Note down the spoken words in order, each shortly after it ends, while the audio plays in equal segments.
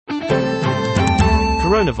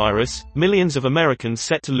Coronavirus, millions of Americans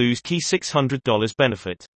set to lose key $600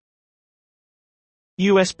 benefit.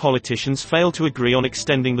 U.S. politicians fail to agree on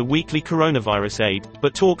extending the weekly coronavirus aid,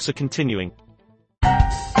 but talks are continuing.